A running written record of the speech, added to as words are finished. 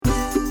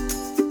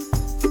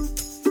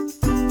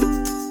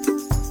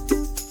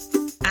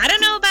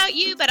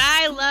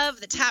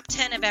Top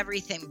 10 of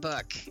Everything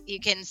book. You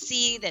can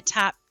see the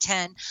top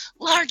 10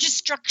 largest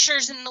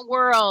structures in the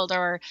world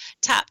or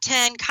top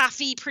 10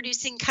 coffee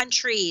producing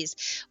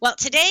countries. Well,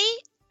 today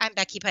I'm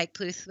Becky Pike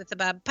Pluth with the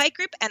Bob Pike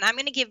Group, and I'm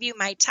going to give you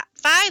my top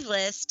 5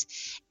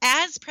 list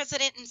as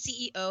president and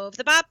CEO of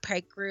the Bob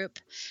Pike Group.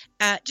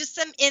 Just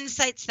some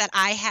insights that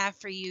I have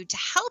for you to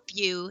help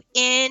you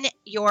in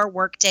your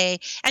workday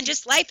and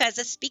just life as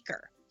a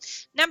speaker.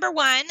 Number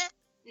 1,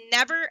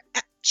 never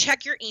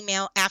check your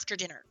email after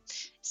dinner.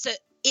 So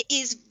it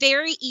is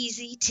very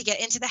easy to get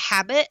into the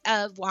habit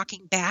of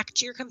walking back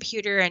to your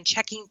computer and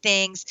checking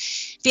things,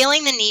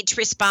 feeling the need to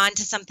respond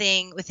to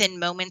something within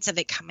moments of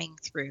it coming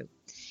through.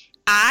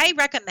 I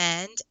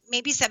recommend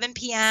maybe 7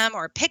 p.m.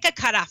 or pick a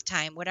cutoff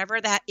time,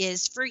 whatever that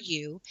is for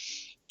you,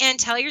 and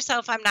tell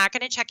yourself I'm not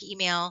going to check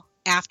email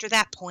after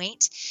that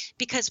point,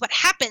 because what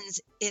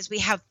happens is we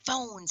have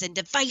phones and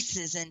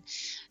devices and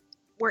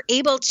we're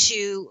able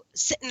to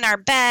sit in our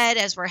bed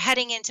as we're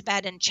heading into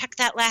bed and check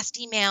that last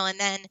email, and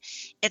then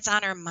it's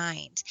on our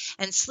mind.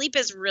 And sleep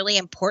is really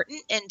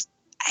important, and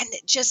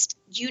just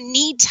you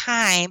need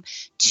time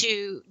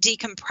to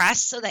decompress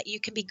so that you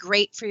can be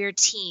great for your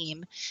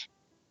team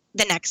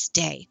the next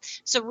day.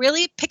 So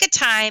really pick a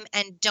time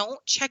and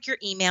don't check your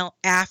email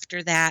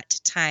after that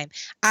time.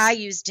 I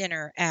use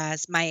dinner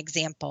as my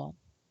example.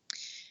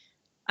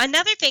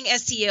 Another thing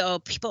as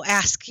CEO, people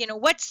ask,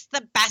 what's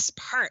the best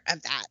part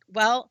of that?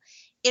 Well,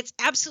 it's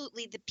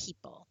absolutely the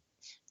people.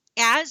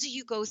 As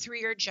you go through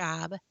your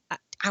job,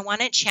 I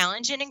want to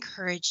challenge and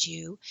encourage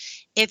you,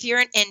 if you're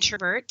an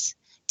introvert,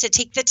 to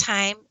take the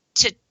time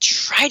to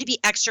try to be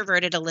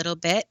extroverted a little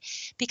bit,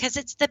 because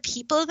it's the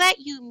people that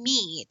you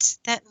meet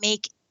that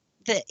make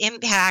the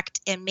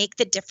impact and make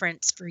the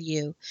difference for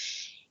you.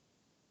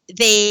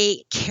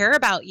 They care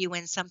about you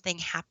when something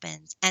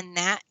happens, and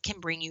that can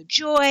bring you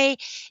joy.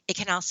 It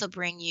can also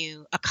bring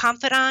you a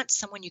confidant,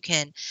 someone you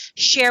can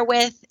share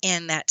with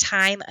in that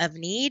time of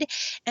need.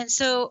 And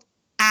so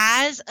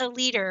as a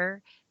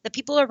leader, the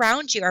people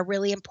around you are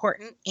really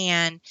important,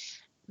 and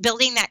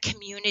building that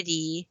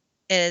community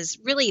is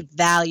really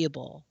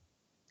valuable.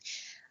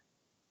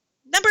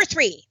 Number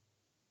 3,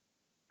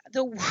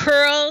 the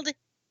world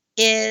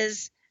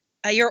is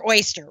your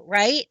oyster,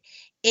 right?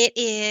 It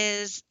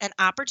is an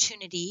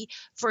opportunity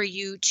for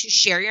you to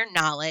share your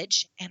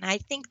knowledge. And I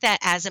think that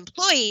as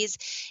employees,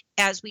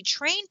 as we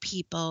train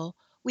people,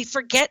 we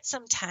forget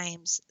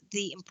sometimes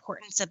the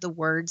importance of the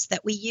words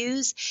that we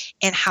use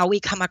and how we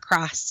come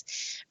across.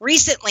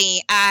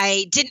 Recently,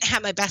 I didn't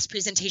have my best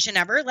presentation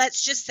ever.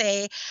 Let's just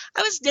say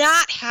I was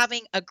not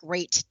having a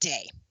great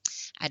day.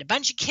 I had a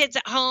bunch of kids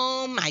at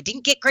home. I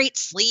didn't get great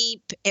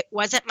sleep. It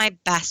wasn't my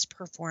best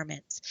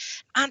performance.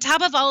 On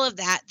top of all of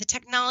that, the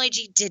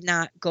technology did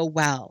not go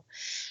well.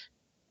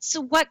 So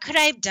what could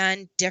I have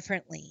done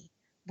differently?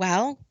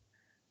 Well,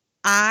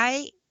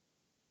 I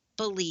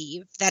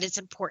believe that it's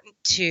important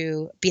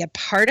to be a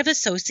part of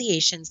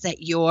associations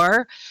that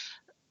your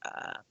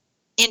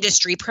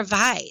industry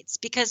provides,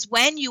 because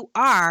when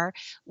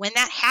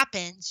that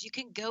happens, you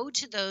can go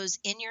to those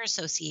in your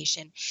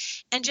association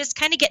and just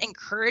kind of get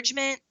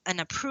encouragement and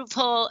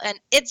approval, and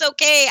it's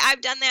okay,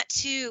 I've done that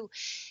too.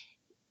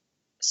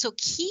 So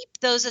keep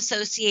those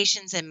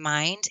associations in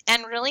mind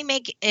and really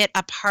make it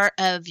a part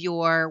of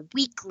your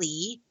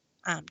weekly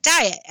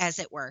diet, as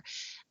it were.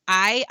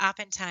 I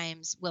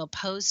oftentimes will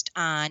post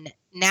on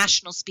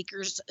National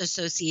Speakers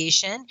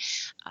Association,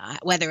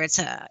 whether it's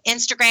a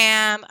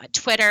Instagram, a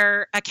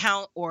Twitter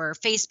account, or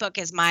Facebook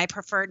is my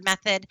preferred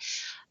method.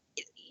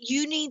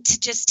 You need to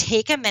just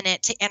take a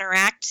minute to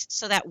interact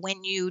so that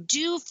when you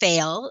do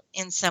fail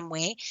in some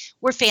way,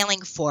 we're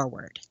failing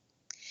forward.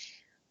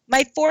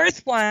 My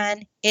 4th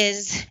one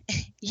is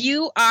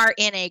you are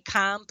in a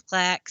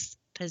complex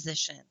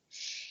position.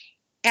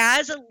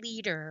 As a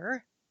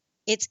leader,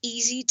 it's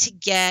easy to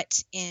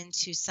get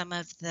into some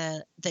of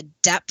the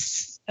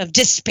depths of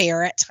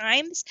despair at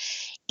times,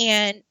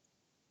 and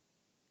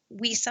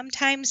we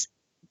sometimes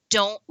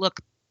don't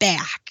look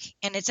back.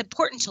 And it's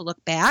important to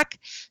look back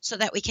so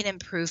that we can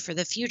improve for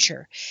the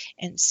future.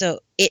 And so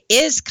it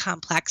is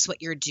complex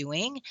what you're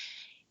doing.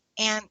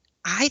 And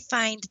I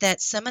find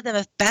that some of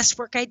the best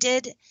work I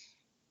did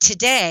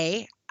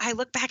today, I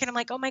look back and I'm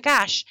like, oh my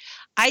gosh,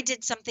 I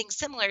did something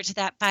similar to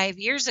that 5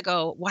 years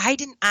ago. Why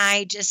didn't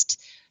I just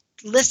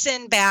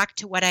listen back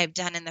to what I've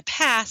done in the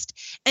past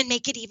and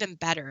make it even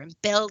better and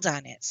build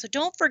on it? So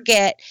don't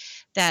forget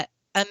that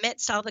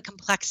amidst all the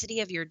complexity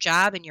of your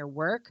job and your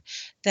work,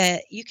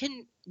 that you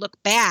can look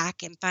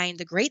back and find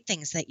the great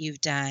things that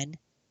you've done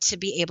to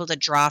be able to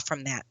draw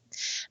from that.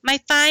 My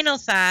final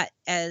thought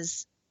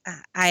as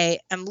I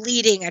am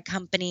leading a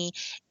company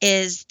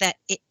is that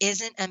it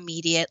isn't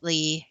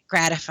immediately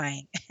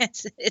gratifying.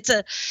 It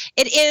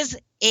is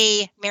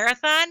a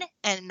marathon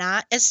and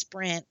not a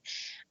sprint.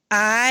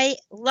 I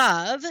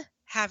love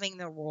having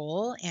the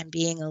role and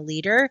being a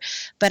leader,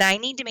 but I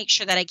need to make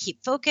sure that I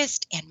keep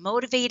focused and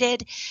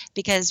motivated,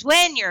 because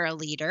when you're a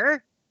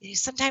leader, you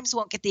sometimes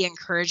won't get the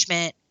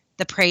encouragement,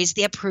 the praise,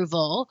 the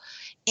approval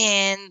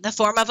in the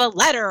form of a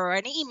letter or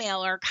an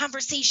email or a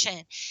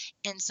conversation.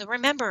 And so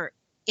remember,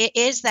 it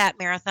is that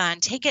marathon.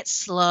 Take it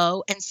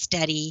slow and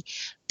steady.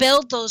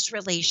 Build those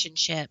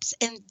relationships.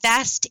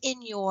 Invest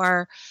in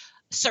your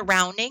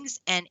surroundings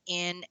and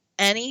in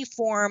any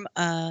form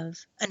of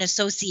an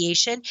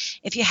association.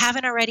 If you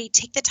haven't already,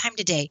 take the time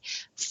today.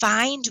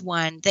 Find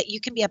one that you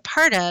can be a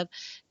part of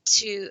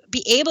to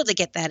be able to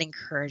get that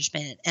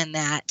encouragement and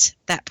that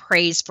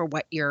praise for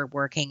what you're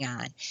working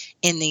on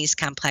in these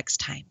complex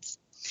times.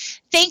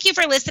 Thank you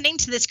for listening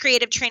to this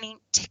Creative Training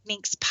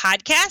Techniques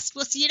podcast.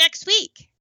 We'll see you next week.